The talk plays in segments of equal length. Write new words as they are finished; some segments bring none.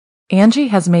Angie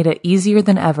has made it easier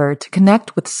than ever to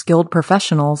connect with skilled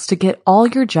professionals to get all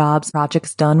your jobs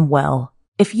projects done well.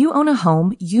 If you own a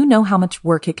home, you know how much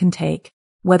work it can take,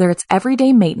 whether it's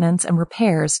everyday maintenance and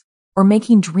repairs or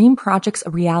making dream projects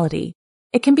a reality.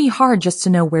 It can be hard just to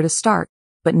know where to start,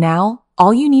 but now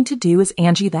all you need to do is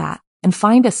Angie that and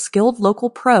find a skilled local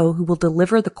pro who will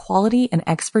deliver the quality and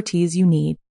expertise you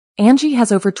need. Angie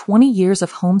has over 20 years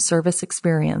of home service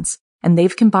experience, and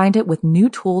they've combined it with new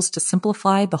tools to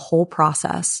simplify the whole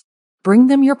process. Bring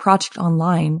them your project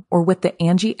online or with the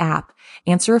Angie app,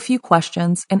 answer a few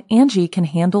questions, and Angie can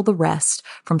handle the rest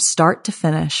from start to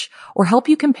finish or help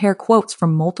you compare quotes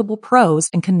from multiple pros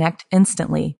and connect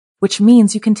instantly, which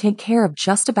means you can take care of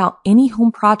just about any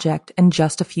home project in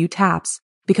just a few taps.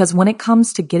 Because when it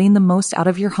comes to getting the most out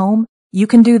of your home, you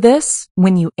can do this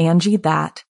when you Angie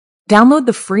that. Download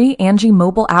the free Angie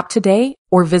mobile app today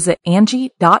or visit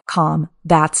Angie.com.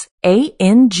 That's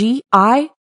ANGI.com.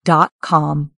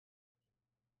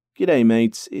 G'day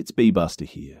mates, it's B-Buster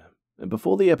here. And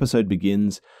before the episode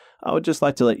begins, I would just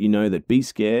like to let you know that Be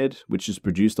Scared, which is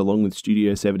produced along with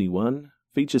Studio 71,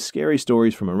 features scary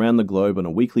stories from around the globe on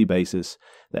a weekly basis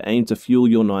that aim to fuel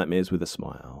your nightmares with a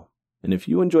smile. And if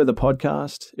you enjoy the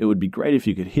podcast, it would be great if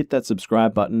you could hit that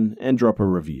subscribe button and drop a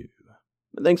review.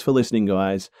 But thanks for listening,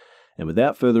 guys. And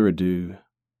without further ado,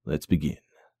 let's begin.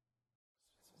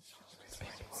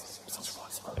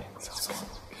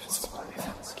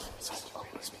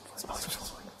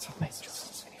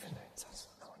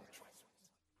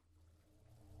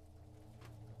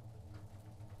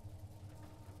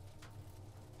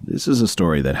 This is a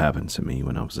story that happened to me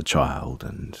when I was a child,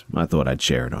 and I thought I'd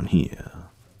share it on here.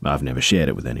 I've never shared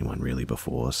it with anyone really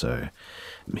before, so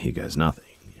here goes nothing.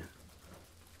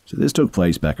 So this took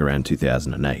place back around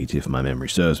 2008, if my memory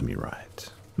serves me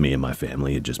right. Me and my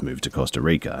family had just moved to Costa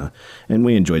Rica, and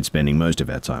we enjoyed spending most of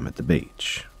our time at the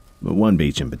beach. But one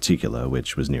beach in particular,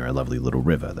 which was near a lovely little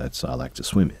river that I like to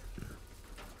swim in.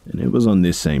 And it was on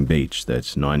this same beach that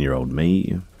 9-year-old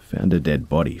me found a dead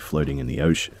body floating in the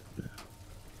ocean.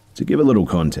 To give a little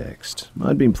context,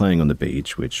 I'd been playing on the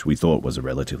beach, which we thought was a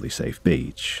relatively safe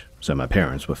beach, so my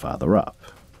parents were farther up.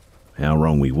 How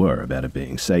wrong we were about it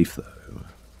being safe, though.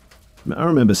 I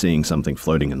remember seeing something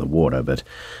floating in the water, but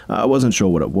I wasn't sure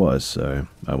what it was, so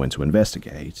I went to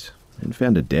investigate, and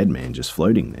found a dead man just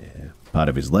floating there. Part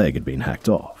of his leg had been hacked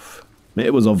off.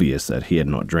 It was obvious that he had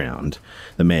not drowned.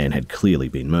 The man had clearly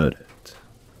been murdered.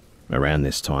 Around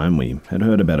this time, we had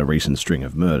heard about a recent string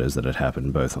of murders that had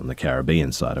happened both on the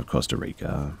Caribbean side of Costa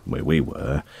Rica, where we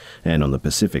were, and on the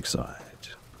Pacific side.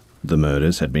 The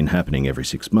murders had been happening every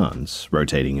 6 months,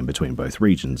 rotating in between both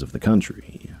regions of the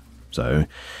country. So,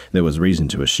 there was reason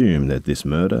to assume that this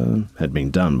murder had been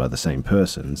done by the same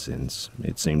person since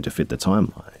it seemed to fit the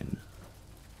timeline.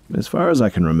 As far as I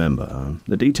can remember,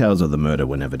 the details of the murder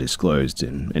were never disclosed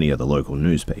in any of the local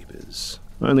newspapers,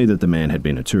 only that the man had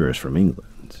been a tourist from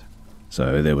England.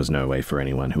 So there was no way for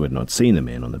anyone who had not seen the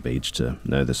man on the beach to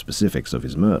know the specifics of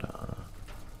his murder.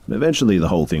 Eventually the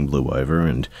whole thing blew over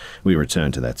and we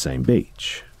returned to that same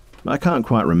beach. I can't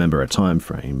quite remember a time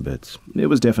frame, but it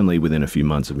was definitely within a few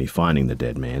months of me finding the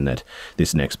dead man that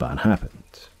this next part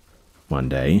happened. One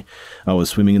day, I was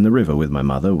swimming in the river with my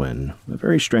mother when a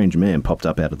very strange man popped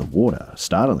up out of the water,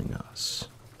 startling us.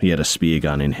 He had a spear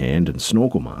gun in hand and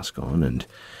snorkel mask on, and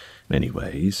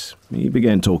anyways, he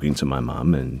began talking to my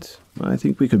mum, and I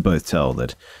think we could both tell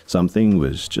that something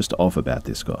was just off about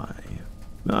this guy.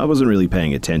 I wasn't really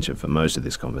paying attention for most of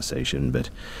this conversation, but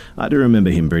I do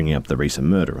remember him bringing up the recent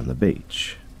murder on the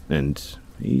beach, and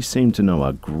he seemed to know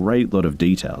a great lot of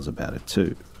details about it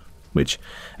too, which,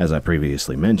 as I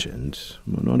previously mentioned,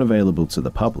 were not available to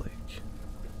the public.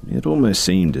 It almost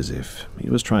seemed as if he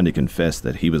was trying to confess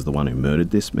that he was the one who murdered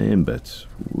this man, but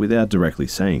without directly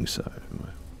saying so.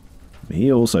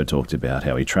 He also talked about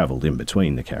how he travelled in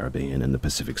between the Caribbean and the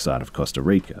Pacific side of Costa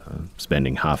Rica,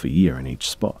 spending half a year in each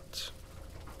spot.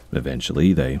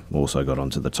 Eventually, they also got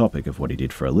onto the topic of what he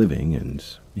did for a living, and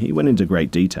he went into great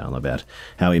detail about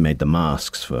how he made the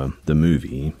masks for the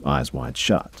movie Eyes Wide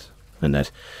Shut, and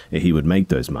that he would make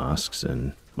those masks,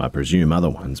 and I presume other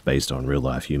ones based on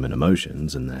real-life human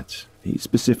emotions, and that he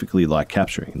specifically liked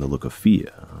capturing the look of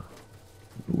fear.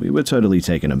 We were totally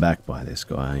taken aback by this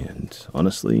guy, and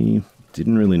honestly,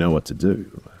 didn't really know what to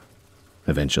do.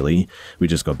 Eventually, we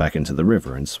just got back into the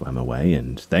river and swam away,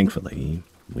 and thankfully,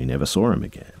 we never saw him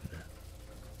again.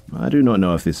 I do not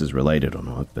know if this is related or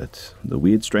not, but the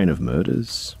weird strain of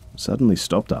murders suddenly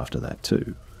stopped after that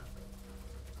too.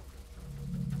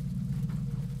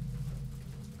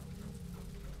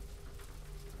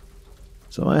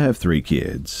 So I have 3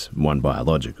 kids, 1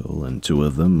 biological, and 2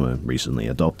 of them were recently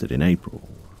adopted in April.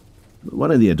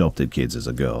 One of the adopted kids is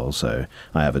a girl, so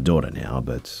I have a daughter now,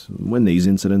 but when these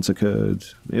incidents occurred,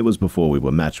 it was before we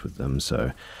were matched with them,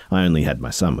 so I only had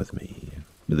my son with me.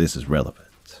 This is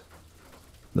relevant.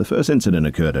 The first incident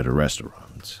occurred at a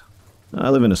restaurant. I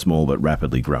live in a small but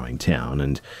rapidly growing town,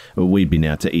 and we'd been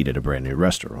out to eat at a brand new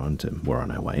restaurant and were on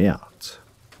our way out.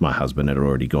 My husband had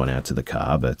already gone out to the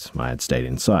car, but I had stayed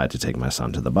inside to take my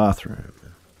son to the bathroom.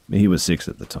 He was 6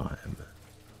 at the time.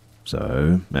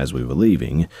 So, as we were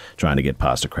leaving, trying to get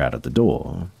past a crowd at the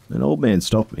door, an old man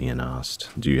stopped me and asked,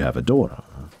 "Do you have a daughter?"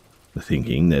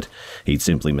 Thinking that he'd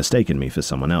simply mistaken me for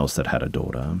someone else that had a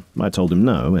daughter, I told him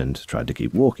no and tried to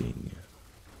keep walking.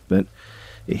 But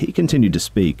he continued to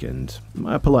speak and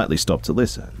I politely stopped to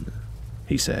listen.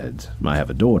 He said, "I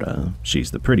have a daughter. She's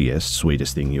the prettiest,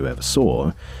 sweetest thing you ever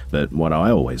saw, but what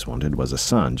I always wanted was a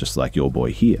son just like your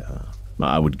boy here.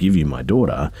 I would give you my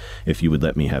daughter if you would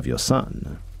let me have your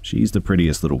son. She's the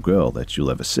prettiest little girl that you'll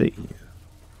ever see."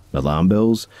 Alarm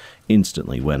bells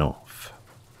instantly went off.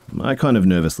 I kind of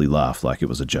nervously laughed like it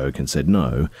was a joke and said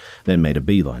no, then made a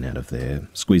beeline out of there,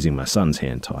 squeezing my son's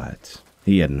hand tight.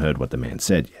 He hadn't heard what the man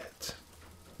said yet.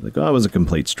 The guy was a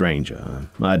complete stranger.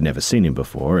 I'd never seen him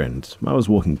before, and I was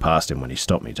walking past him when he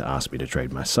stopped me to ask me to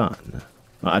trade my son.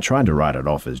 I tried to write it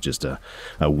off as just a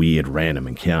weird random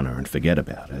encounter and forget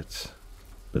about it.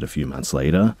 But a few months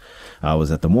later, I was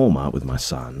at the Walmart with my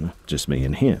son, just me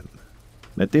and him.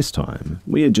 At this time,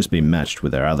 we had just been matched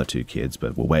with our other 2 kids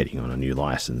but were waiting on a new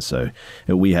license, so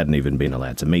we hadn't even been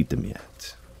allowed to meet them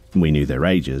yet. We knew their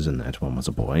ages and that one was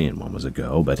a boy and one was a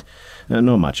girl, but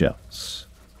not much else.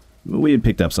 We had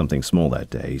picked up something small that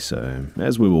day, so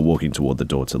as we were walking toward the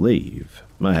door to leave,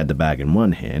 I had the bag in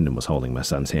one hand and was holding my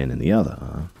son's hand in the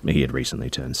other. He had recently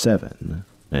turned 7.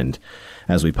 And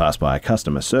as we passed by a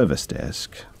customer service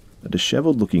desk, a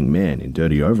disheveled-looking man in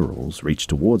dirty overalls reached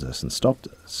towards us and stopped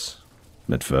us.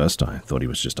 At first, I thought he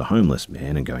was just a homeless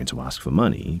man and going to ask for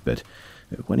money, but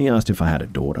when he asked if I had a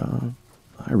daughter,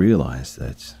 I realized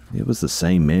that it was the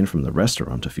same man from the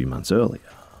restaurant a few months earlier.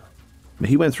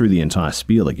 He went through the entire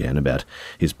spiel again about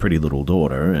his pretty little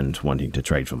daughter and wanting to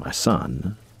trade for my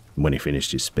son. When he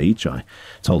finished his speech, I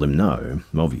told him no,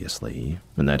 obviously,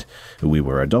 and that we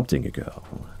were adopting a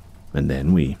girl, and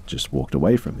then we just walked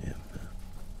away from him.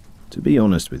 To be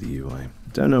honest with you, I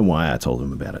don't know why I told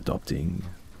him about adopting.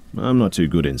 I'm not too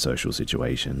good in social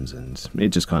situations, and it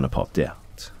just kind of popped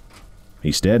out.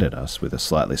 He stared at us with a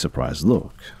slightly surprised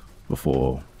look,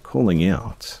 before calling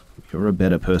out, "You're a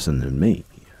better person than me."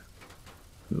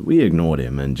 We ignored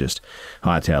him and just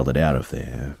hightailed it out of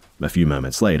there. A few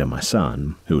moments later, my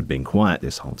son, who had been quiet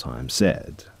this whole time,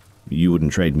 said, "You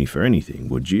wouldn't trade me for anything,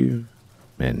 would you?"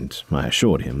 And I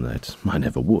assured him that I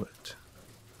never would.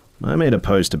 I made a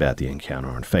post about the encounter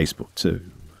on Facebook too.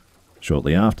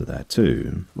 Shortly after that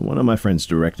too, one of my friends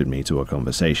directed me to a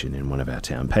conversation in one of our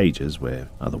town pages where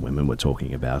other women were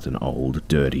talking about an old,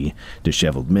 dirty,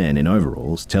 disheveled man in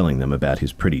overalls telling them about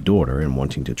his pretty daughter and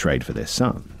wanting to trade for their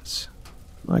sons.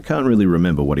 I can't really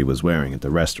remember what he was wearing at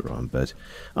the restaurant, but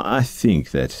I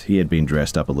think that he had been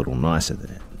dressed up a little nicer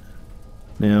then.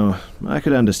 Now, I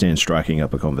could understand striking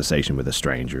up a conversation with a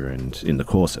stranger and, in the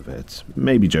course of it,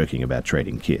 maybe joking about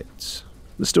trading kids.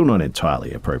 Still not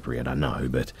entirely appropriate, I know,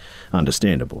 but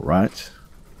understandable, right?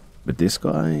 But this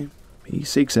guy, he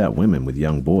seeks out women with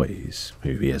young boys,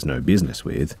 who he has no business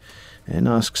with, and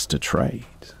asks to trade.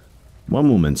 One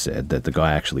woman said that the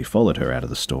guy actually followed her out of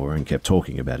the store and kept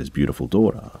talking about his beautiful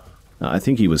daughter. I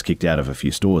think he was kicked out of a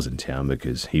few stores in town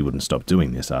because he wouldn't stop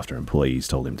doing this after employees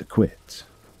told him to quit.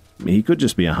 He could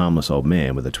just be a harmless old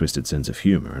man with a twisted sense of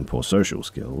humor and poor social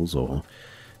skills, or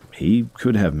he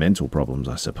could have mental problems,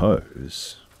 I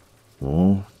suppose.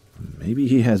 Or maybe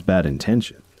he has bad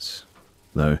intentions.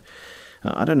 Though,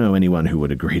 I don't know anyone who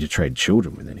would agree to trade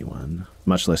children with anyone,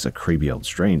 much less a creepy old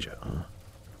stranger.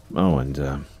 Oh,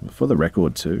 and for the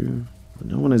record too,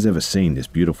 no one has ever seen this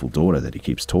beautiful daughter that he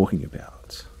keeps talking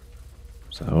about.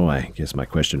 So I guess my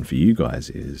question for you guys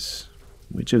is,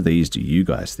 which of these do you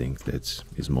guys think that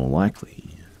is more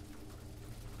likely?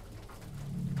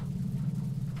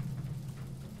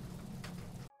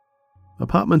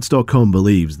 Apartments.com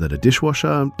believes that a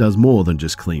dishwasher does more than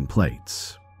just clean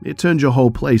plates. It turns your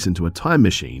whole place into a time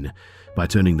machine by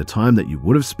turning the time that you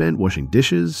would have spent washing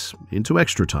dishes into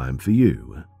extra time for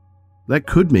you. That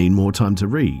could mean more time to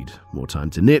read, more time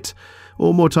to knit,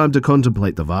 or more time to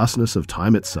contemplate the vastness of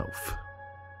time itself.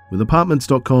 With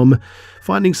Apartments.com,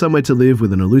 finding somewhere to live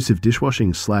with an elusive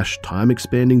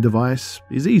dishwashing/time-expanding device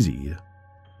is easy.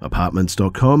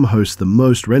 Apartments.com hosts the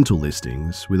most rental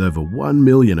listings with over 1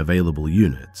 million available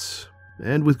units.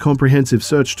 And with comprehensive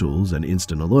search tools and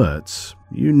instant alerts,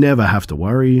 you never have to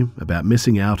worry about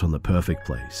missing out on the perfect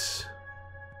place.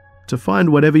 To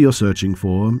find whatever you're searching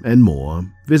for and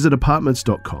more, visit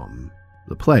apartments.com,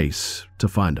 the place to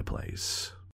find a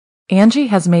place. Angie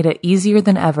has made it easier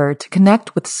than ever to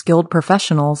connect with skilled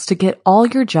professionals to get all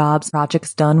your jobs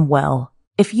projects done well.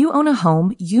 If you own a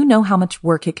home, you know how much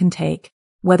work it can take,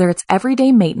 whether it's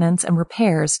everyday maintenance and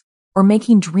repairs or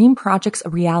making dream projects a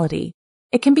reality.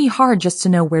 It can be hard just to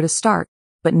know where to start,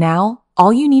 but now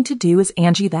all you need to do is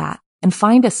Angie that and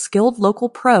find a skilled local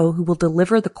pro who will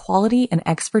deliver the quality and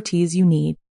expertise you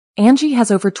need. Angie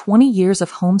has over 20 years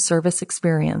of home service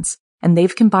experience, and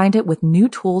they've combined it with new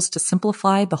tools to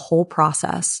simplify the whole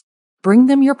process. Bring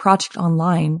them your project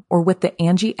online or with the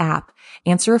Angie app,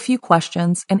 answer a few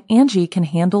questions, and Angie can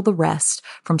handle the rest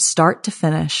from start to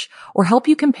finish or help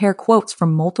you compare quotes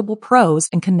from multiple pros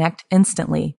and connect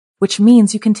instantly, which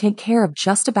means you can take care of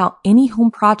just about any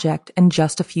home project in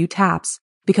just a few taps.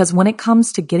 Because when it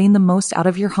comes to getting the most out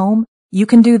of your home, you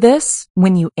can do this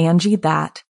when you Angie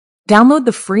that. Download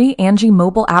the free Angie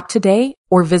mobile app today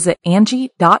or visit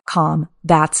Angie.com.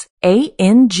 That's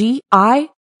ANGI.com.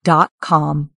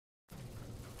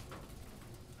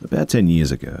 About 10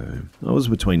 years ago, I was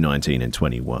between 19 and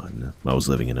 21. I was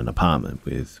living in an apartment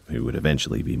with who would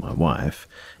eventually be my wife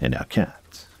and our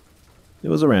cat. It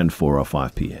was around 4 or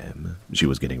 5 p.m. She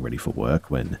was getting ready for work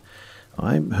when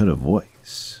I heard a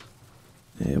voice.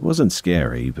 It wasn't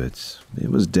scary, but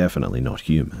it was definitely not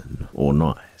human or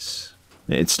nice.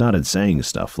 It started saying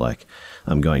stuff like,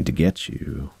 "I'm going to get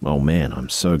you. Oh man, I'm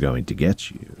so going to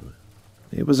get you."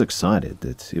 It was excited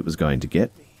that it was going to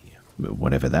get me,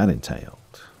 whatever that entailed.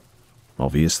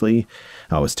 Obviously,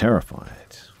 I was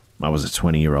terrified. I was a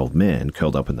 20-year-old man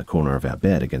curled up in the corner of our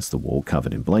bed against the wall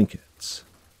covered in blankets.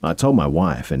 I told my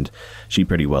wife, and she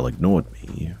pretty well ignored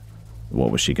me. What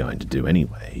was she going to do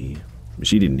anyway?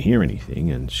 She didn't hear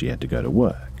anything, and she had to go to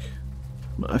work.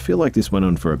 I feel like this went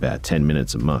on for about 10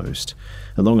 minutes at most,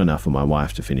 long enough for my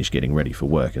wife to finish getting ready for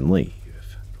work and leave.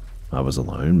 I was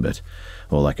alone, but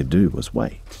all I could do was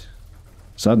wait.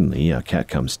 Suddenly, our cat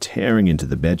comes tearing into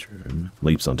the bedroom,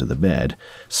 leaps onto the bed,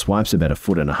 swipes about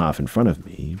 1.5 feet in front of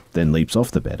me, then leaps off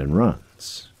the bed and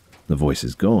runs. The voice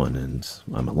is gone, and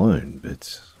I'm alone,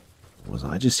 but was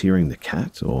I just hearing the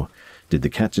cat, or did the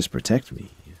cat just protect me?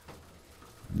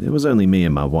 There was only me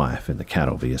and my wife and the cat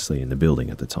obviously in the building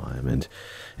at the time, and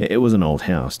it was an old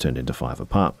house turned into 5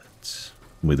 apartments.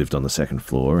 We lived on the 2nd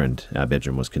floor, and our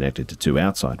bedroom was connected to 2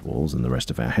 outside walls and the rest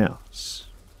of our house.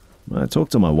 I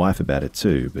talked to my wife about it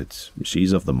too, but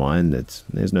she's of the mind that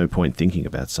there's no point thinking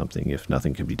about something if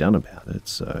nothing can be done about it,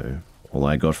 so all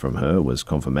I got from her was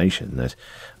confirmation that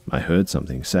I heard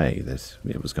something say that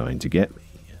it was going to get me.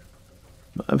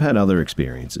 I've had other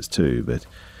experiences too, but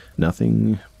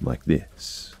nothing like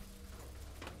this.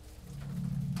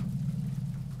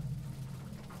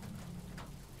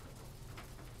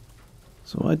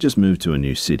 So I just moved to a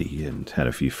new city and had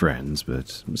a few friends,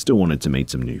 but still wanted to meet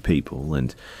some new people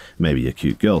and maybe a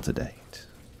cute girl to date.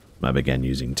 I began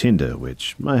using Tinder,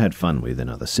 which I had fun with in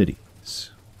other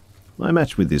cities. I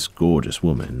matched with this gorgeous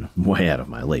woman, way out of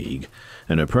my league,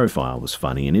 and her profile was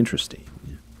funny and interesting.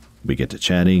 We get to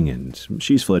chatting, and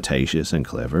she's flirtatious and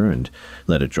clever, and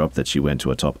let it drop that she went to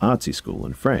a top artsy school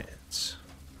in France.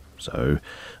 So,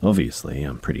 obviously,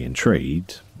 I'm pretty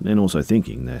intrigued, and also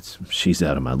thinking that she's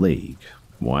out of my league.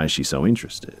 Why is she so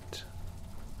interested?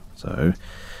 So,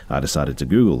 I decided to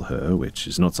Google her, which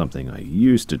is not something I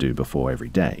used to do before every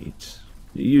date.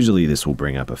 Usually this will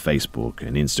bring up a Facebook,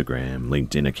 an Instagram,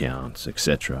 LinkedIn account,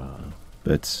 etc.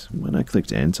 But when I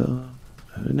clicked enter,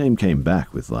 her name came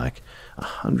back with like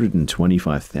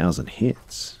 125,000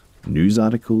 hits. News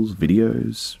articles,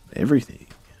 videos, everything.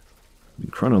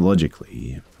 And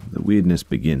chronologically, the weirdness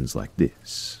begins like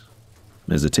this.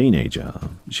 As a teenager,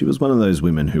 she was one of those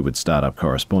women who would start up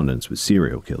correspondence with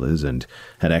serial killers and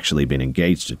had actually been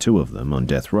engaged to 2 of them on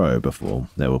death row before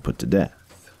they were put to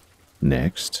death.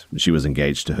 Next, she was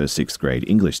engaged to her 6th grade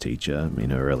English teacher in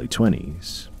her early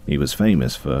 20s. He was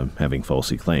famous for having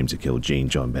falsely claimed to kill Jean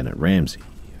John Bennett Ramsey.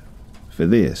 For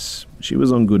this, she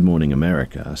was on Good Morning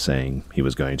America saying he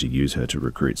was going to use her to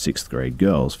recruit 6th grade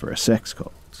girls for a sex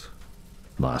cult.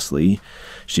 Lastly,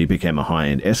 she became a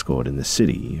high-end escort in the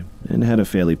city and had a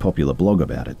fairly popular blog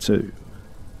about it too.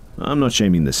 I'm not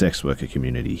shaming the sex worker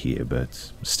community here,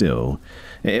 but still,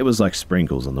 it was like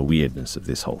sprinkles on the weirdness of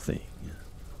this whole thing.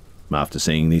 After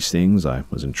seeing these things, I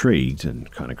was intrigued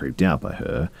and kind of creeped out by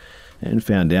her, and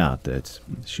found out that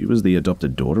she was the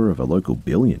adopted daughter of a local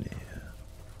billionaire.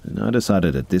 And I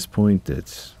decided at this point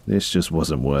that this just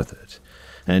wasn't worth it,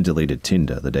 and deleted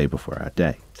Tinder the day before our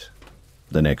date.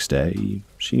 The next day,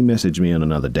 she messaged me on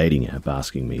another dating app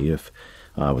asking me if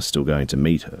I was still going to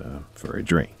meet her for a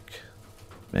drink.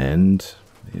 And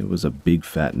it was a big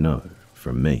fat no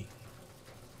from me.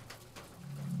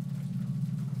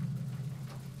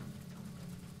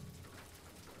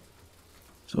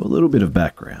 So a little bit of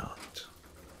background.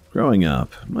 Growing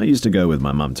up, I used to go with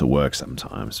my mum to work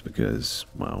sometimes because,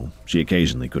 well, she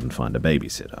occasionally couldn't find a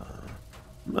babysitter.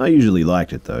 I usually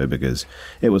liked it though because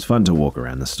it was fun to walk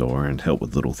around the store and help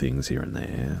with little things here and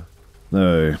there.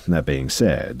 Though, that being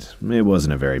said, it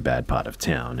wasn't a very bad part of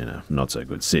town in a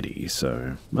not-so-good city,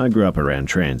 so I grew up around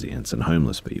transients and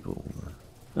homeless people.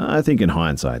 I think in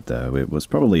hindsight, though, it was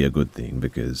probably a good thing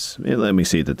because it let me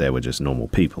see that they were just normal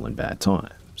people in bad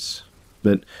times.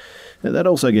 But that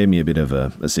also gave me a bit of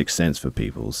a sixth sense for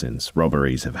people since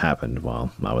robberies have happened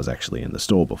while I was actually in the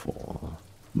store before.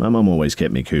 My mum always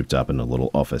kept me cooped up in a little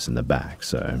office in the back,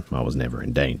 so I was never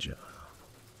in danger.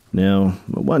 Now,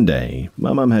 one day,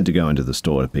 my mum had to go into the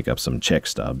store to pick up some check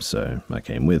stubs, so I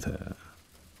came with her.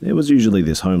 There was usually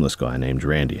this homeless guy named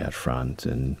Randy out front,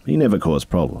 and he never caused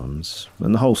problems,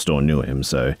 and the whole store knew him,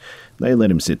 so they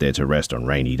let him sit there to rest on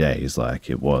rainy days like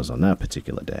it was on that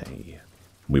particular day.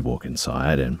 We walk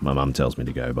inside, and my mum tells me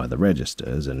to go by the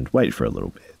registers and wait for a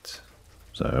little bit.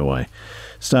 So I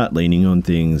start leaning on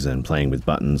things and playing with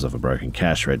buttons of a broken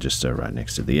cash register right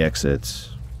next to the exit.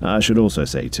 I should also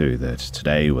say too that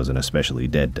today was an especially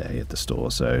dead day at the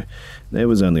store, so there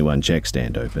was only one check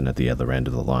stand open at the other end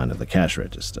of the line of the cash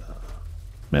register.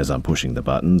 As I'm pushing the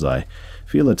buttons, I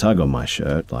feel a tug on my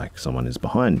shirt like someone is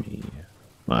behind me.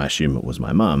 I assume it was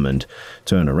my mum and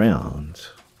turn around,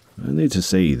 only to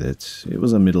see that it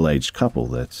was a middle-aged couple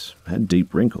that had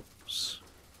deep wrinkles.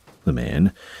 The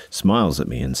man smiles at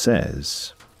me and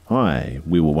says, "Hi,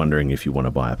 we were wondering if you want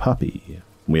to buy a puppy.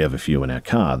 We have a few in our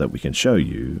car that we can show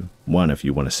you, one if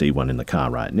you want to see one in the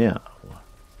car right now."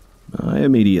 I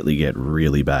immediately get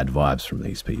really bad vibes from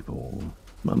these people.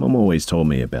 My mum always told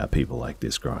me about people like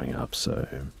this growing up, so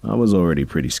I was already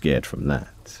pretty scared from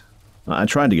that. I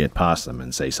tried to get past them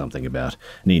and say something about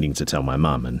needing to tell my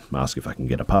mum and ask if I can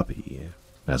get a puppy.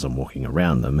 As I'm walking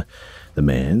around them, the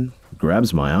man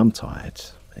grabs my arm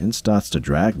tight and starts to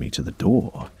drag me to the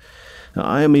door.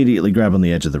 I immediately grab on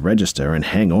the edge of the register and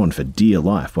hang on for dear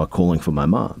life while calling for my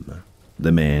mum.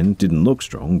 The man didn't look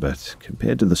strong, but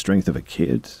compared to the strength of a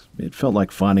kid, it felt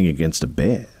like fighting against a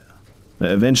bear.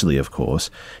 Eventually, of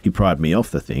course, he pried me off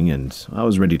the thing and I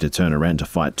was ready to turn around to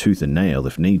fight tooth and nail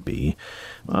if need be.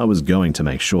 I was going to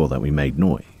make sure that we made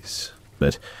noise.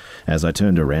 But as I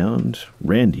turned around,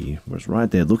 Randy was right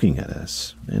there looking at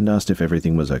us and asked if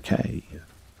everything was okay.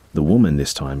 The woman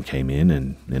this time came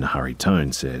in a hurried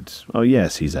tone, said, "Oh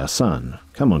yes, he's our son.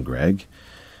 Come on, Greg."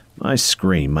 I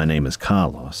scream, "My name is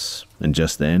Carlos," and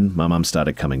just then my mum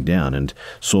started coming down and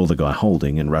saw the guy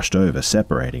holding and rushed over,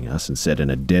 separating us, and said in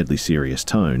a deadly serious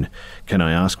tone, "Can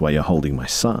I ask why you're holding my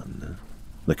son?"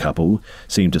 The couple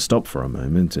seemed to stop for a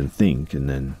moment and think, and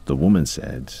then the woman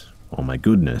said, "Oh my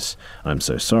goodness, I'm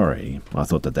so sorry. I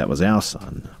thought that was our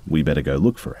son. We better go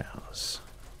look for ours,"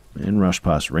 and rushed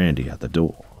past Randy out the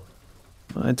door.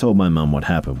 I told my mum what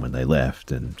happened when they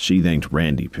left, and she thanked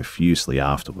Randy profusely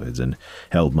afterwards and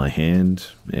held my hand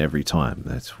every time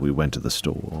that we went to the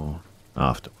store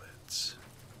afterwards.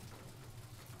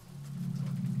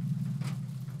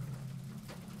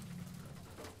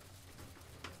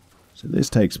 So this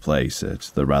takes place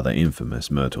at the rather infamous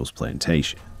Myrtle's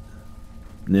Plantation.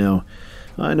 Now,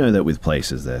 I know that with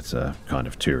places that are kind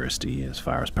of touristy as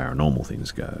far as paranormal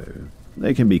things go,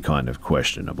 they can be kind of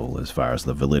questionable as far as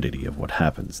the validity of what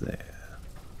happens there.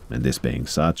 And this being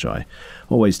such, I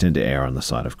always tend to err on the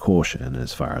side of caution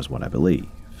as far as what I believe.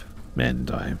 And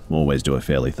I always do a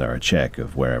fairly thorough check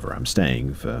of wherever I'm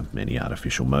staying for any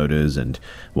artificial motors and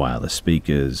wireless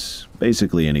speakers,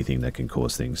 basically anything that can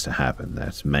cause things to happen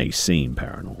that may seem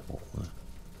paranormal.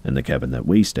 And the cabin that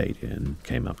we stayed in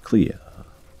came up clear.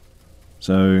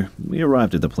 So, we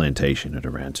arrived at the plantation at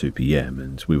around 2 p.m.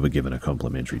 and we were given a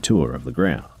complimentary tour of the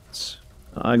grounds.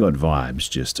 I got vibes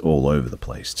just all over the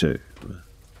place too.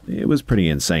 It was pretty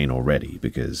insane already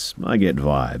because I get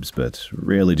vibes, but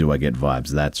rarely do I get vibes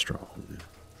that strong.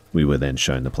 We were then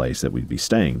shown the place that we'd be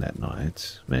staying that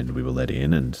night, and we were let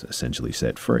in and essentially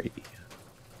set free.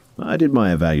 I did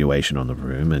my evaluation on the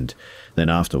room, and then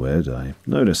afterward I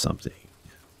noticed something.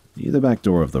 Near the back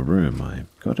door of the room, I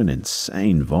got an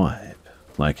insane vibe.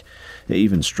 Like,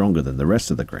 even stronger than the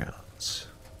rest of the grounds.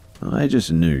 I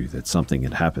just knew that something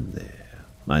had happened there.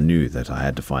 I knew that I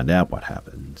had to find out what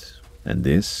happened, and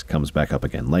this comes back up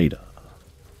again later.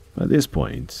 By this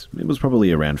point, it was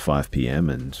probably around 5 p.m.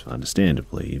 and,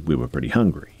 understandably, we were pretty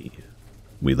hungry.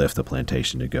 We left the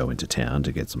plantation to go into town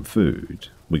to get some food.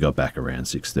 We got back around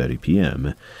 6:30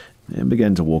 p.m. and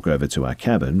began to walk over to our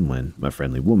cabin when a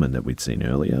friendly woman that we'd seen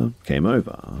earlier came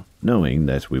over, knowing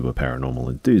that we were paranormal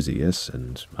enthusiasts,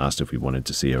 and asked if we wanted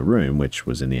to see her room, which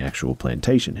was in the actual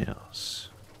plantation house.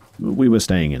 We were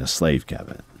staying in a slave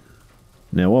cabin.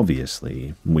 Now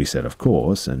obviously, we said of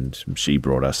course, and she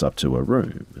brought us up to her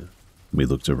room. We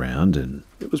looked around and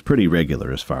it was pretty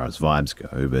regular as far as vibes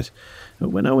go, but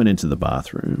when I went into the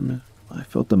bathroom, I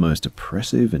felt the most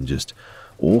oppressive and just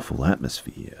awful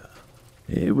atmosphere.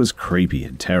 It was creepy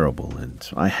and terrible, and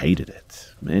I hated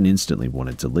it, and instantly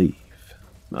wanted to leave.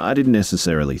 I didn't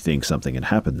necessarily think something had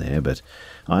happened there, but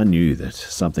I knew that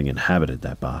something inhabited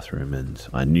that bathroom, and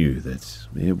I knew that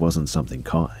it wasn't something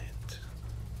kind.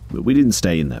 We didn't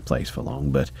stay in that place for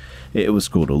long, but it was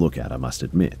cool to look at, I must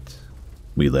admit.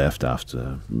 We left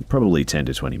after probably 10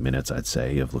 to 20 minutes, I'd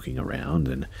say, of looking around,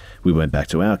 and we went back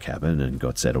to our cabin and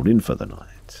got settled in for the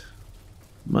night.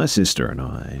 My sister and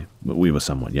I, we were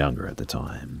somewhat younger at the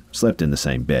time, slept in the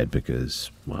same bed because,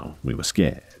 well, we were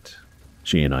scared.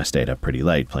 She and I stayed up pretty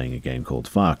late playing a game called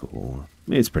Farkle.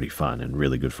 It's pretty fun and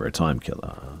really good for a time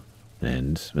killer.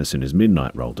 And as soon as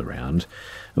midnight rolled around,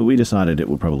 we decided it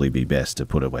would probably be best to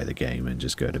put away the game and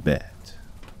just go to bed.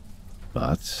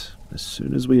 But as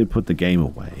soon as we had put the game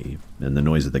away and the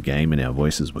noise of the game and our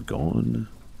voices were gone,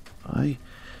 I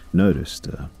noticed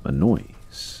a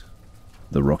noise.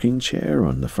 The rocking chair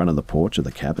on the front of the porch of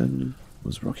the cabin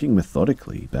was rocking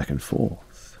methodically back and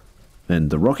forth. And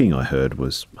the rocking I heard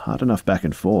was hard enough back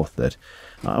and forth that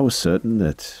I was certain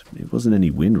that it wasn't any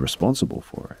wind responsible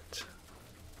for it.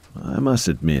 I must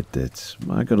admit that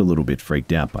I got a little bit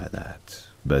freaked out by that,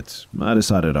 but I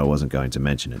decided I wasn't going to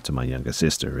mention it to my younger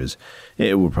sister as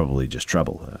it would probably just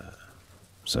trouble her.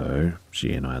 So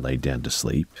she and I laid down to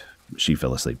sleep. She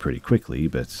fell asleep pretty quickly,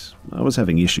 but I was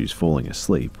having issues falling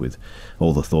asleep with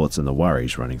all the thoughts and the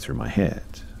worries running through my head.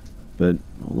 But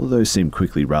all of those seemed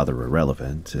quickly rather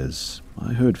irrelevant as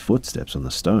I heard footsteps on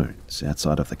the stones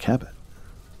outside of the cabin.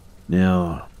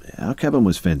 Now, our cabin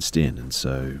was fenced in, and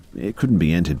so it couldn't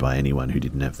be entered by anyone who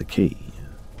didn't have the key.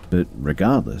 But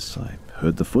regardless, I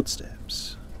heard the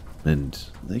footsteps, and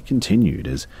they continued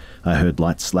as I heard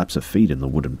light slaps of feet in the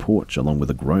wooden porch along with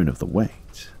a groan of the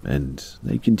weight, and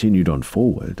they continued on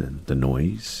forward, and the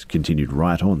noise continued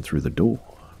right on through the door,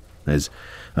 as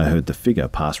I heard the figure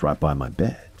pass right by my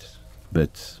bed,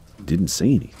 but didn't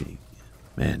see anything,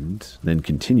 and then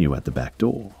continue at the back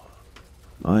door.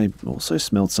 I also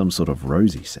smelled some sort of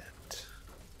rosy scent.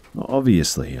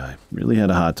 Obviously, I really had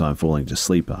a hard time falling to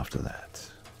sleep after that.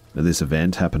 This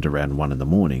event happened around 1 in the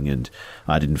morning, and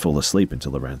I didn't fall asleep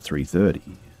until around 3:30.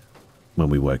 When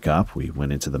we woke up, we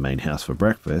went into the main house for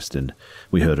breakfast, and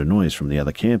we heard a noise from the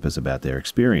other campers about their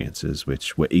experiences,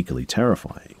 which were equally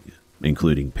terrifying,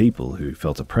 including people who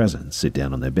felt a presence sit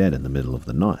down on their bed in the middle of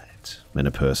the night, and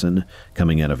a person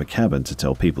coming out of a cabin to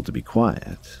tell people to be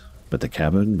quiet, but the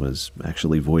cabin was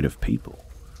actually void of people.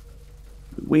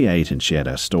 We ate and shared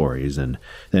our stories, and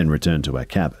then returned to our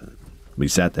cabin. We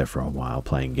sat there for a while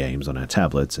playing games on our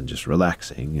tablets and just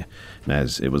relaxing,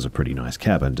 as it was a pretty nice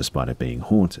cabin despite it being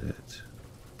haunted.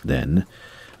 Then,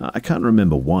 I can't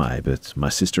remember why, but my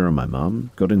sister and my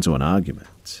mum got into an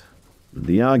argument.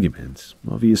 The argument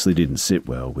obviously didn't sit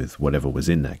well with whatever was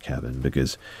in that cabin,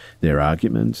 because their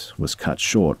argument was cut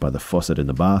short by the faucet in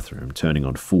the bathroom turning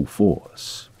on full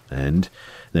force, and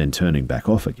then turning back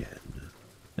off again.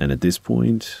 And at this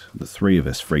point, the three of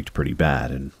us freaked pretty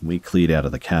bad, and we cleared out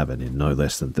of the cabin in no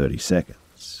less than 30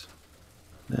 seconds.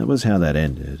 That was how that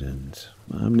ended, and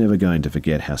I'm never going to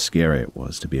forget how scary it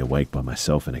was to be awake by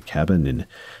myself in a cabin in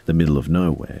the middle of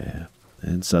nowhere,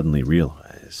 and suddenly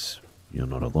realize you're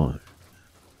not alone.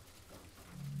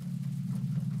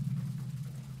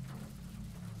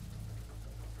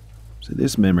 So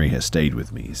this memory has stayed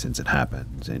with me since it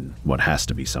happened, in what has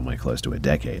to be somewhere close to a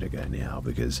decade ago now,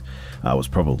 because I was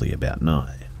probably about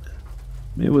 9.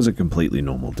 It was a completely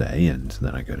normal day, and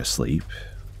then I go to sleep.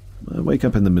 I wake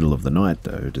up in the middle of the night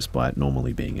though, despite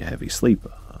normally being a heavy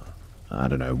sleeper. I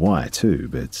don't know why too,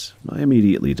 but I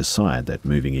immediately decide that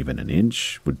moving even an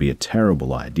inch would be a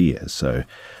terrible idea, so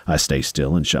I stay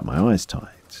still and shut my eyes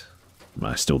tight.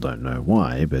 I still don't know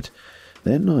why, but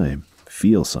then I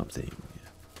feel something.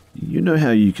 You know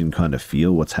how you can kind of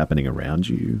feel what's happening around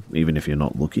you, even if you're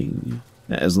not looking,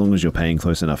 as long as you're paying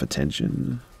close enough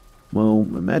attention? Well,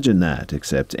 imagine that,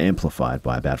 except amplified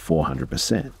by about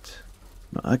 400%.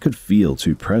 I could feel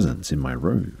 2 presents in my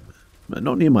room.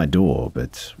 Not near my door,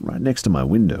 but right next to my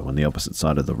window on the opposite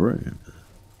side of the room.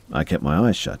 I kept my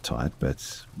eyes shut tight,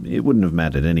 but it wouldn't have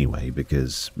mattered anyway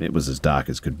because it was as dark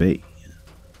as could be.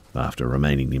 After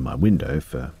remaining near my window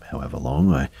for however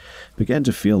long, I began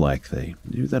to feel like they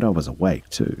knew that I was awake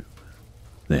too.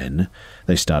 Then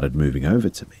they started moving over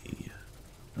to me.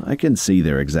 I can see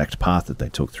their exact path that they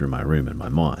took through my room in my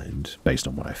mind, based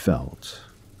on what I felt.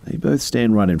 They both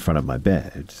stand right in front of my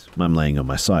bed. I'm laying on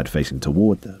my side facing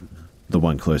toward them. The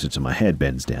one closer to my head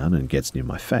bends down and gets near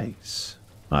my face.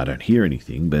 I don't hear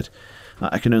anything, but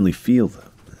I can only feel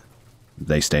them.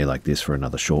 They stay like this for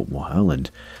another short while, and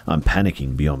I'm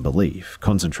panicking beyond belief,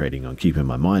 concentrating on keeping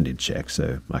my mind in check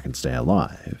so I can stay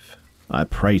alive. I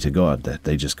pray to God that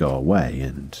they just go away,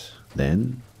 and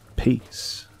then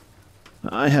peace.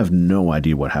 I have no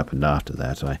idea what happened after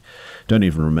that. I don't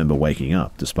even remember waking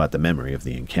up, despite the memory of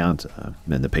the encounter,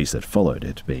 and the peace that followed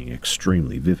it being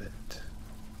extremely vivid.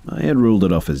 I had ruled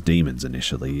it off as demons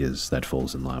initially, as that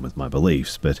falls in line with my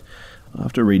beliefs, but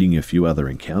after reading a few other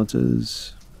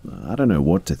encounters, I don't know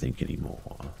what to think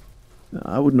anymore.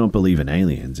 I would not believe in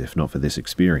aliens if not for this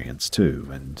experience too,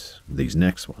 and these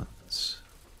next ones.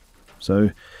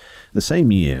 So, the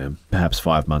same year, perhaps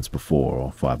 5 months before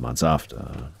or 5 months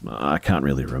after, I can't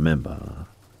really remember.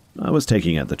 I was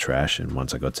taking out the trash, and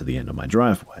once I got to the end of my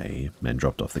driveway and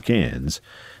dropped off the cans,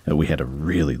 we had a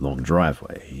really long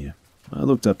driveway. I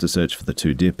looked up to search for the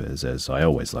two dippers, as I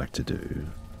always like to do,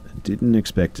 and didn't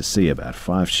expect to see about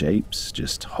 5 shapes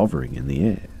just hovering in the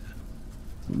air.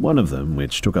 One of them,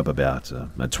 which took up about a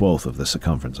 1/12 of the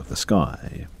circumference of the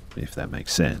sky, if that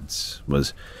makes sense,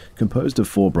 was composed of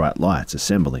 4 bright lights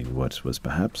assembling what was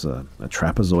perhaps a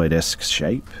trapezoid-esque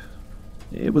shape.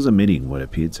 It was emitting what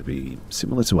appeared to be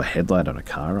similar to a headlight on a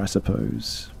car, I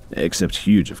suppose, except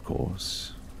huge, of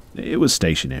course. It was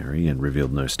stationary and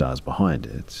revealed no stars behind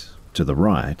it. To the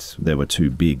right, there were 2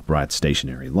 big, bright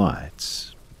stationary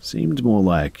lights. Seemed more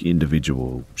like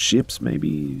individual ships,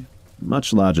 maybe.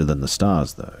 Much larger than the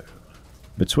stars, though.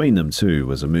 Between them, too,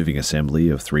 was a moving assembly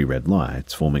of 3 red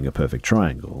lights forming a perfect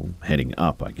triangle, heading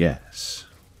up, I guess.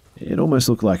 It almost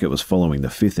looked like it was following the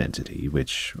 5th entity,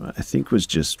 which I think was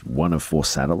just one of 4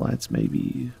 satellites,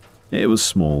 maybe. It was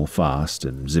small, fast,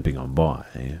 and zipping on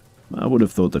by. I would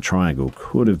have thought the triangle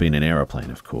could have been an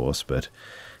aeroplane, of course, but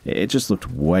it just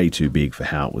looked way too big for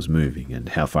how it was moving and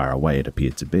how far away it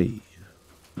appeared to be.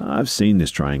 I've seen this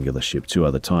triangular ship 2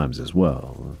 other times as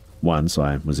well. Once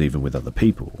I was even with other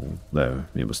people, though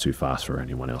it was too fast for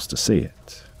anyone else to see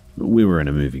it. We were in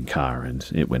a moving car and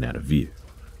it went out of view.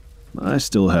 I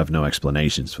still have no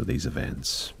explanations for these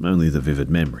events, only the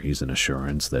vivid memories and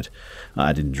assurance that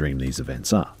I didn't dream these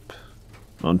events up.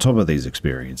 On top of these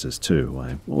experiences too,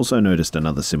 I also noticed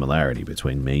another similarity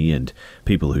between me and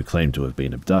people who claim to have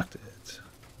been abducted.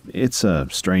 It's a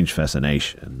strange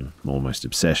fascination, almost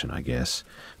obsession I guess,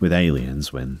 with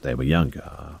aliens when they were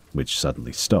younger, which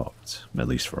suddenly stopped, at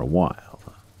least for a while.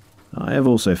 I have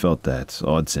also felt that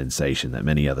odd sensation that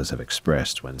many others have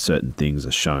expressed when certain things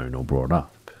are shown or brought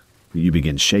up. You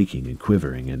begin shaking and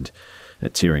quivering and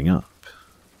tearing up.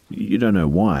 You don't know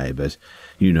why, but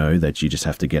you know that you just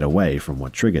have to get away from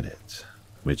what triggered it,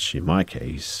 which in my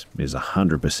case is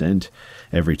 100%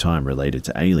 every time related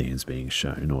to aliens being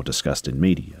shown or discussed in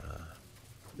media.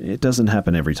 It doesn't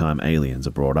happen every time aliens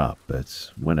are brought up,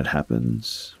 but when it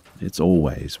happens, it's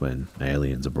always when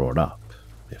aliens are brought up,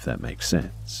 if that makes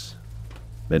sense.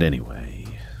 But anyway,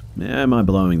 am I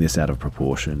blowing this out of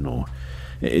proportion, or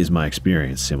is my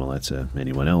experience similar to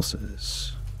anyone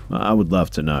else's? I would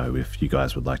love to know if you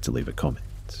guys would like to leave a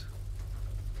comment.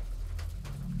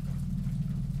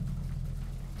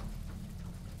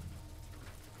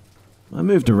 I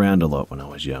moved around a lot when I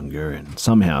was younger, and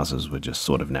some houses were just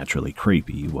sort of naturally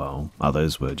creepy, while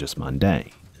others were just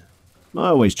mundane. I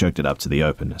always chalked it up to the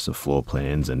openness of floor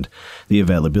plans and the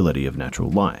availability of natural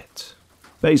light.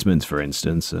 Basements, for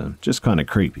instance, are just kind of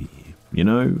creepy, you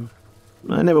know?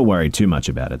 I never worried too much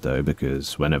about it though,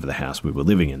 because whenever the house we were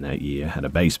living in that year had a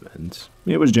basement,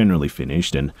 it was generally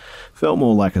finished and felt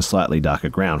more like a slightly darker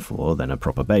ground floor than a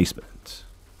proper basement.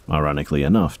 Ironically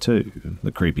enough too,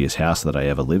 the creepiest house that I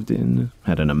ever lived in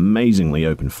had an amazingly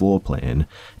open floor plan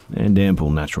and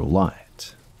ample natural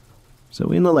light.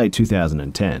 So in the late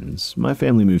 2010s, my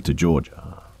family moved to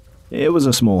Georgia. It was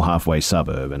a small halfway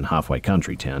suburb and halfway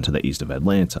country town to the east of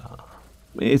Atlanta.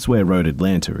 It's where Road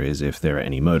Atlanta is if there are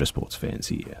any motorsports fans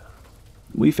here.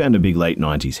 We found a big late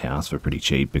 90s house for pretty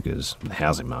cheap because the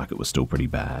housing market was still pretty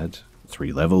bad.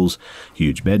 3 levels,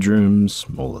 huge bedrooms,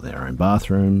 all of their own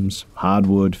bathrooms,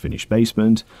 hardwood, finished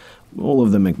basement, all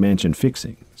of the McMansion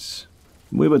fixings.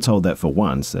 We were told that for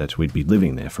once that we'd be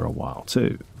living there for a while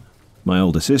too. My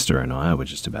older sister and I were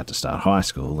just about to start high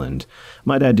school, and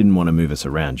my dad didn't want to move us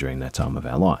around during that time of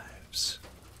our lives.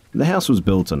 The house was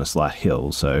built on a slight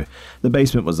hill, so the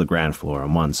basement was the ground floor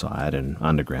on one side and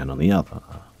underground on the other.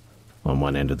 On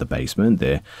one end of the basement,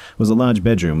 there was a large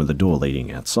bedroom with a door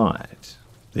leading outside.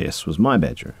 This was my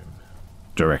bedroom.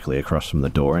 Directly across from the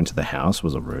door into the house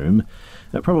was a room,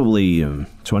 probably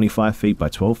 25 feet by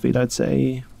 12 feet, I'd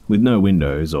say, with no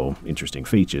windows or interesting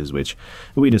features, which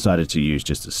we decided to use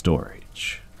just as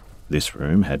storage. This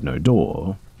room had no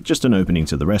door, just an opening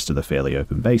to the rest of the fairly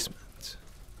open basement.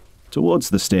 Towards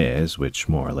the stairs, which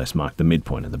more or less marked the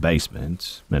midpoint of the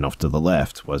basement, and off to the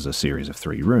left was a series of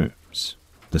 3 rooms.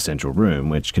 The central room,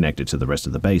 which connected to the rest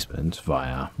of the basement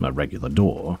via a regular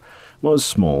door, was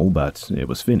small, but it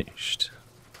was finished.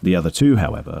 The other 2,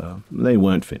 however, they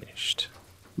weren't finished.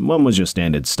 One was your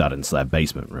standard stud and slab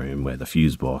basement room where the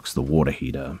fuse box, the water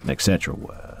heater, etc.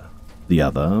 were. The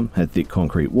other had thick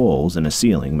concrete walls and a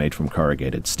ceiling made from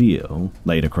corrugated steel,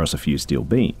 laid across a few steel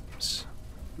beams.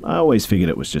 I always figured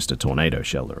it was just a tornado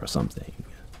shelter or something.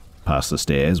 Past the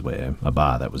stairs, where a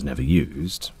bar that was never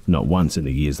used, not once in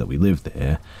the years that we lived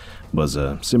there, was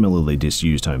a similarly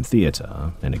disused home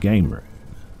theatre and a game room.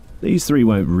 These 3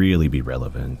 won't really be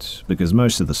relevant, because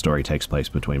most of the story takes place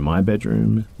between my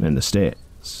bedroom and the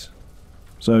stairs.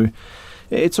 So,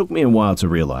 it took me a while to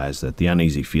realise that the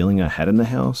uneasy feeling I had in the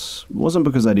house wasn't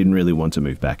because I didn't really want to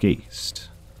move back east.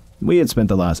 We had spent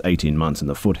the last 18 months in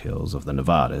the foothills of the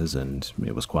Nevadas, and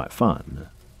it was quite fun.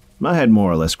 I had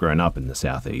more or less grown up in the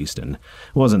southeast and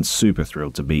wasn't super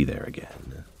thrilled to be there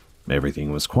again.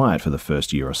 Everything was quiet for the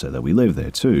first year or so that we lived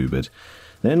there too, but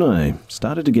then I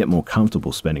started to get more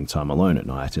comfortable spending time alone at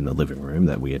night in the living room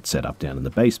that we had set up down in the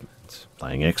basement,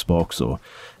 playing Xbox or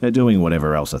doing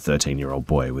whatever else a 13-year-old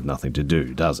boy with nothing to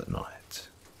do does at night.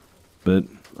 But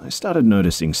I started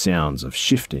noticing sounds of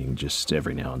shifting just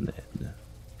every now and then.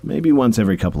 Maybe once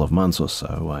every couple of months or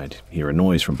so, I'd hear a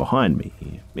noise from behind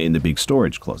me, in the big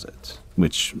storage closet,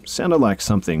 which sounded like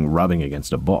something rubbing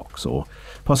against a box or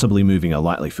possibly moving a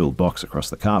lightly filled box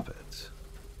across the carpet.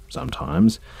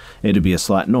 Sometimes it'd be a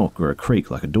slight knock or a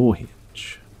creak like a door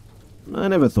hinge. I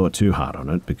never thought too hard on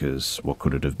it because what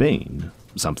could it have been?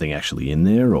 Something actually in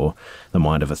there, or the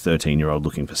mind of a 13-year-old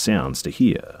looking for sounds to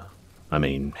hear? I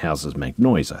mean, houses make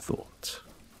noise, I thought.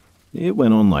 It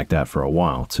went on like that for a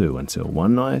while too, until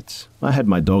one night I had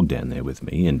my dog down there with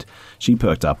me and she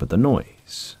perked up at the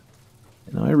noise.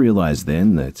 And I realized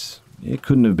then that it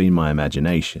couldn't have been my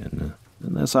imagination,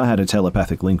 unless I had a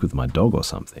telepathic link with my dog or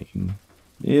something.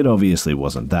 It obviously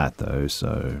wasn't that though,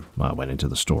 so I went into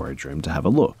the storage room to have a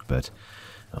look, but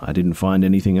I didn't find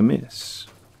anything amiss.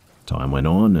 Time went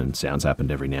on and sounds happened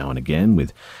every now and again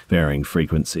with varying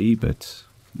frequency, but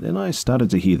then I started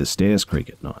to hear the stairs creak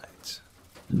at night.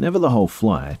 Never the whole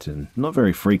flight, and not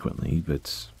very frequently,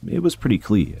 but it was pretty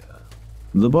clear.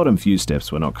 The bottom few steps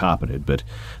were not carpeted, but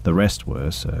the rest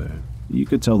were, so you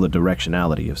could tell the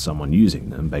directionality of someone using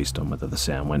them based on whether the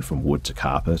sound went from wood to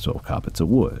carpet or carpet to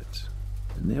wood.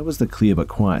 And there was the clear but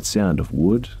quiet sound of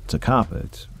wood to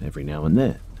carpet every now and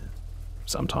then.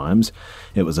 Sometimes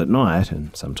it was at night,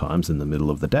 and sometimes in the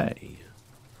middle of the day.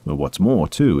 But what's more,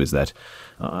 too, is that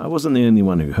I wasn't the only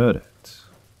one who heard it.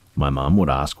 My mum would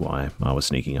ask why I was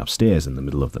sneaking upstairs in the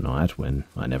middle of the night when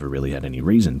I never really had any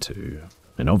reason to,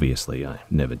 and obviously I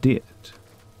never did.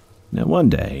 Now one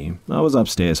day, I was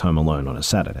upstairs home alone on a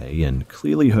Saturday and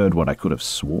clearly heard what I could have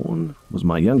sworn was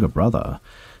my younger brother,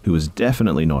 who was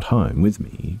definitely not home with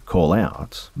me, call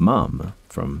out, "Mum,"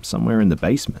 from somewhere in the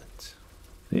basement.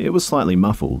 It was slightly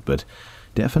muffled, but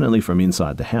definitely from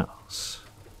inside the house.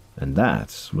 And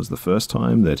that was the first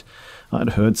time that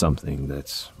I'd heard something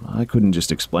that I couldn't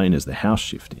just explain as the house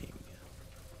shifting.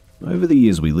 Over the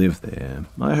years we lived there,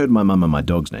 I heard my mum and my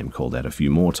dog's name called out a few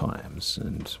more times,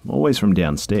 and always from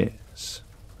downstairs.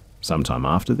 Sometime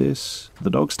after this, the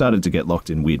dog started to get locked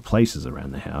in weird places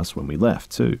around the house when we left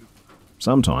too.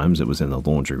 Sometimes it was in the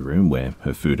laundry room where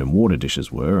her food and water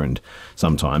dishes were, and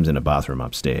sometimes in a bathroom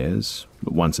upstairs,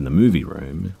 but once in the movie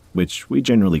room, which we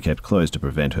generally kept closed to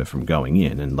prevent her from going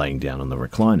in and laying down on the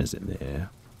recliners in there,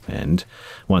 and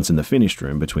once in the finished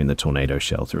room between the tornado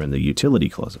shelter and the utility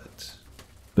closet.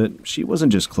 But she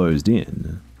wasn't just closed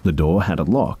in. The door had a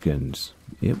lock, and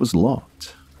it was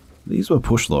locked. These were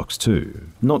push locks too,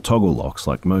 not toggle locks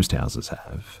like most houses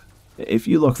have. If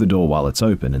you lock the door while it's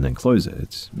open and then close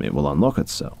it, it will unlock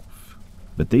itself.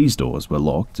 But these doors were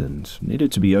locked and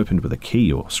needed to be opened with a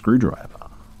key or screwdriver.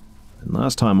 And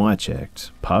last time I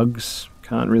checked, pugs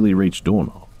can't really reach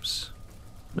doorknobs.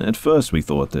 At first we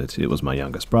thought that it was my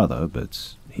youngest brother,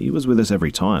 but he was with us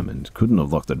every time and couldn't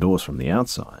have locked the doors from the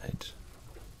outside.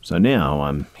 So now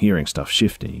I'm hearing stuff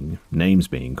shifting, names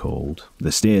being called,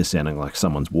 the stairs sounding like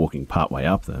someone's walking partway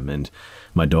up them, and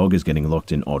my dog is getting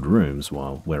locked in odd rooms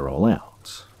while we're all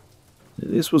out.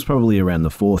 This was probably around the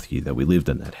 4th year that we lived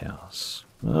in that house.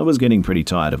 I was getting pretty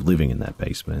tired of living in that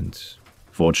basement.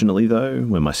 Fortunately though,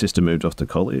 when my sister moved off to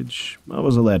college, I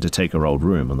was allowed to take her old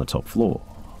room on the top floor.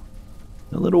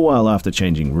 A little while after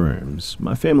changing rooms,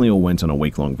 my family all went on a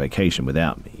week-long vacation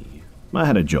without me. I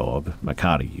had a job, a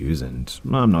car to use, and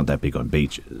I'm not that big on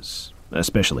beaches,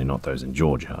 especially not those in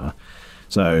Georgia,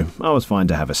 so I was fine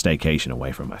to have a staycation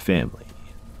away from my family.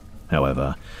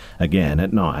 However, again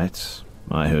at night,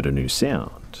 I heard a new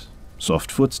sound,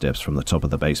 soft footsteps from the top of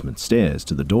the basement stairs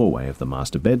to the doorway of the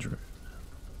master bedroom.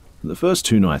 The first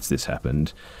 2 nights this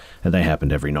happened, and they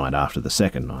happened every night after the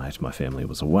second night my family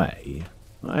was away,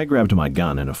 I grabbed my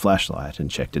gun and a flashlight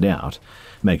and checked it out,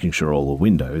 making sure all the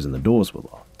windows and the doors were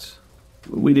locked.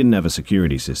 We didn't have a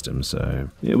security system, so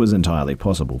it was entirely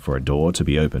possible for a door to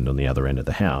be opened on the other end of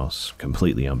the house,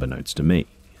 completely unbeknownst to me.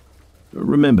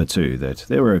 Remember too that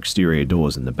there were exterior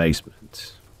doors in the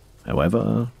basement.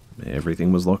 However,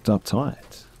 everything was locked up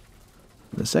tight.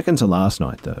 The second to last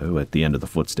night though, at the end of the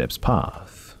footsteps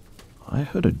path, I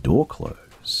heard a door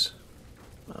close.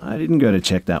 I didn't go to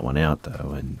check that one out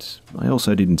though, and I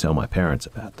also didn't tell my parents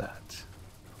about that.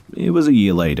 It was a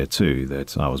year later too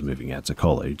that I was moving out to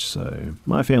college, so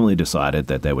my family decided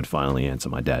that they would finally answer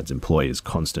my dad's employer's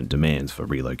constant demands for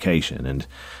relocation, and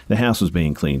the house was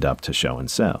being cleaned up to show and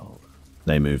sell.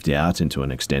 They moved out into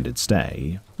an extended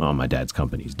stay, on my dad's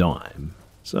company's dime,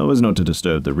 so as not to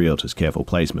disturb the realtor's careful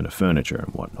placement of furniture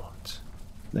and whatnot.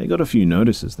 They got a few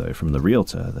notices though from the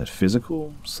realtor that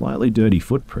physical, slightly dirty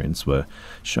footprints were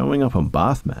showing up on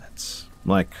bath mats,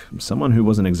 like someone who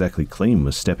wasn't exactly clean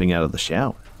was stepping out of the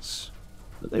showers.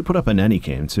 They put up a nanny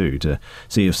cam too to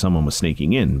see if someone was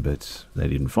sneaking in, but they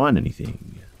didn't find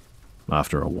anything.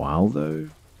 After a while though,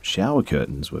 shower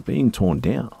curtains were being torn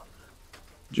down.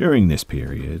 During this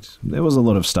period, there was a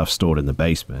lot of stuff stored in the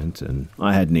basement, and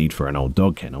I had need for an old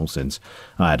dog kennel since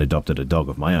I had adopted a dog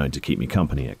of my own to keep me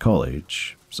company at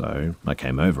college, so I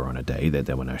came over on a day that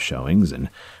there were no showings and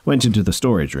went into the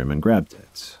storage room and grabbed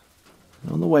it.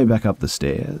 On the way back up the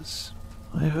stairs,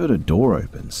 I heard a door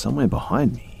open somewhere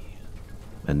behind me,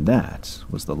 and that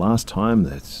was the last time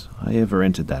that I ever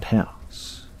entered that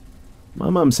house. My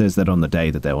mum says that on the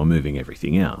day that they were moving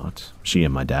everything out, she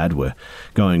and my dad were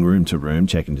going room to room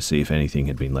checking to see if anything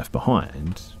had been left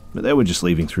behind, but they were just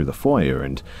leaving through the foyer,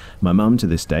 and my mum to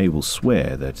this day will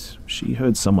swear that she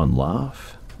heard someone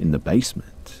laugh in the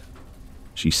basement.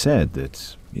 She said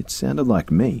that it sounded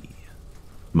like me.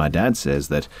 My dad says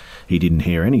that he didn't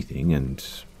hear anything, and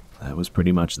that was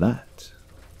pretty much that.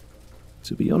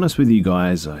 To be honest with you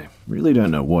guys, I really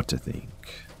don't know what to think.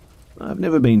 I've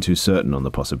never been too certain on the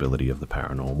possibility of the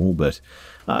paranormal, but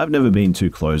I've never been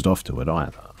too closed off to it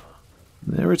either.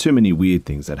 There are too many weird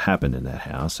things that happened in that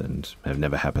house and have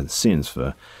never happened since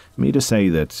for me to say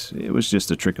that it was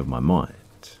just a trick of my mind.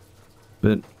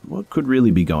 But what could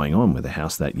really be going on with a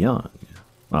house that young?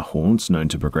 Are haunts known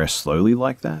to progress slowly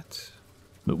like that?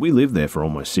 But we lived there for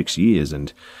almost 6 years,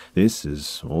 and this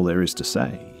is all there is to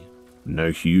say.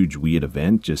 No huge weird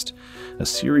event, just a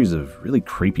series of really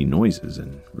creepy noises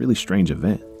and really strange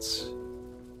events.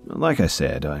 Like I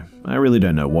said, I really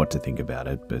don't know what to think about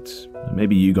it, but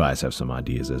maybe you guys have some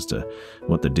ideas as to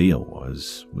what the deal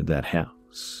was with that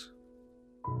house.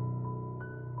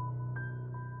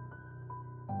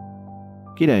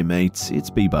 G'day mates,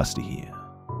 it's B-Buster here.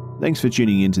 Thanks for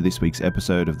tuning in to this week's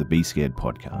episode of the Be Scared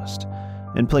podcast.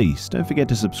 And please, don't forget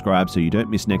to subscribe so you don't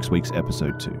miss next week's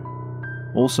episode too.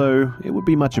 Also, it would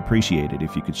be much appreciated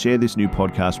if you could share this new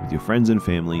podcast with your friends and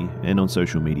family and on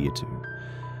social media too.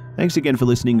 Thanks again for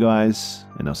listening, guys,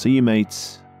 and I'll see you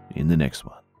mates in the next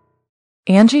one.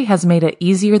 Angie has made it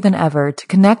easier than ever to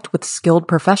connect with skilled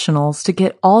professionals to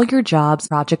get all your jobs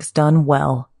projects done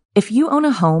well. If you own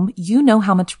a home, you know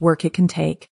how much work it can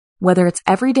take, whether it's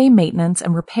everyday maintenance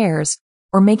and repairs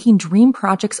or making dream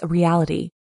projects a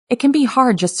reality. It can be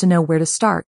hard just to know where to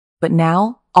start, but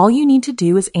now all you need to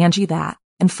do is Angie that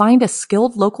and find a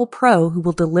skilled local pro who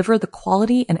will deliver the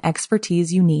quality and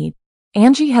expertise you need.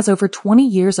 Angie has over 20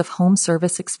 years of home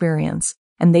service experience,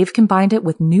 and they've combined it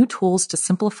with new tools to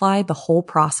simplify the whole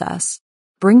process.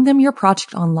 Bring them your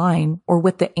project online or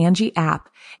with the Angie app,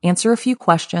 answer a few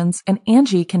questions, and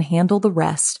Angie can handle the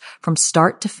rest from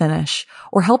start to finish,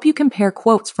 or help you compare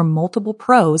quotes from multiple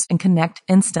pros and connect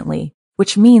instantly,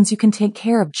 which means you can take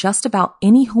care of just about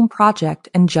any home project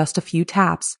in just a few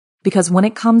taps. Because when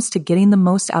it comes to getting the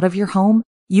most out of your home,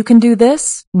 you can do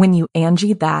this when you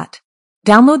Angie that.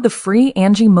 Download the free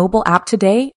Angie mobile app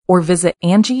today or visit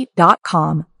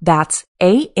Angie.com. That's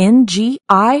ANGI.com.